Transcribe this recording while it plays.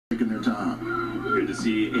taking their time. Good to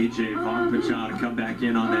see A.J. Vongpachon come back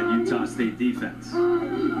in on that Utah State defense.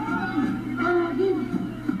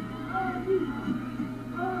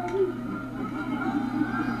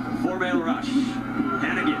 Four-man rush.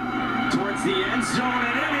 Hennigan towards the end zone,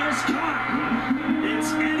 and it is caught.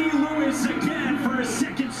 It's Eddie Lewis again for a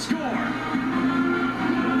second score. Well,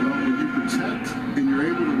 when you protect and you're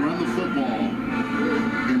able to run the football,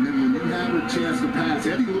 and then when you have a chance to pass,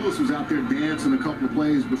 Eddie Lewis was out there dancing a couple of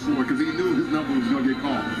plays before because he knew his number was going to get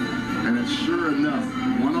called. And then sure enough,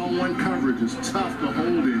 one-on-one coverage is tough to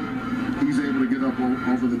hold him. He's able to get up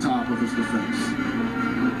over the top of his defense.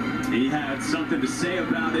 He had something to say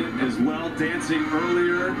about it as well, dancing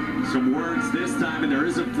earlier, some words this time, and there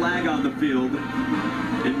is a flag on the field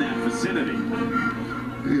in that vicinity.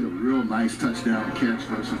 He had a real nice touchdown catch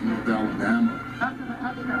versus North Alabama. After the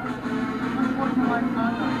touchdown, unsportsmanlike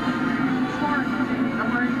conduct. Charged,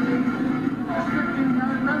 number 18, restricting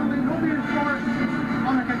nobody charged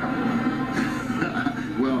on the kickoff.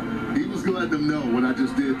 Well, he was letting them know what I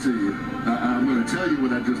just did to you. I'm going to tell you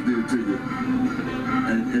what I just did to you.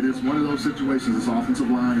 And it's one of those situations. This offensive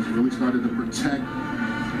line has really started to protect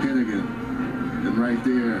Hennigan. And right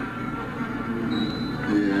there,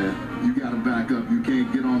 yeah, you got to back up. You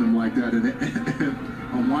can't get on him like that. And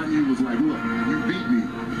Onwanyu was like, look, you beat me.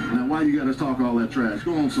 Now why you got to talk all that trash?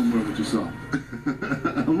 Go on somewhere with yourself.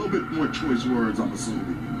 A little bit more choice words, I'm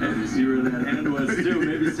assuming. And you see where that hand was too.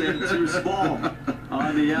 Maybe saying too small.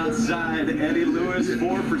 On the outside, Eddie Lewis,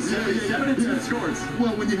 4 for 77 and 2 scores.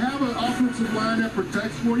 Well, when you have an offensive line that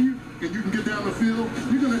protects for you and you can get down the field,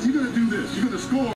 you're gonna do this. You're gonna score.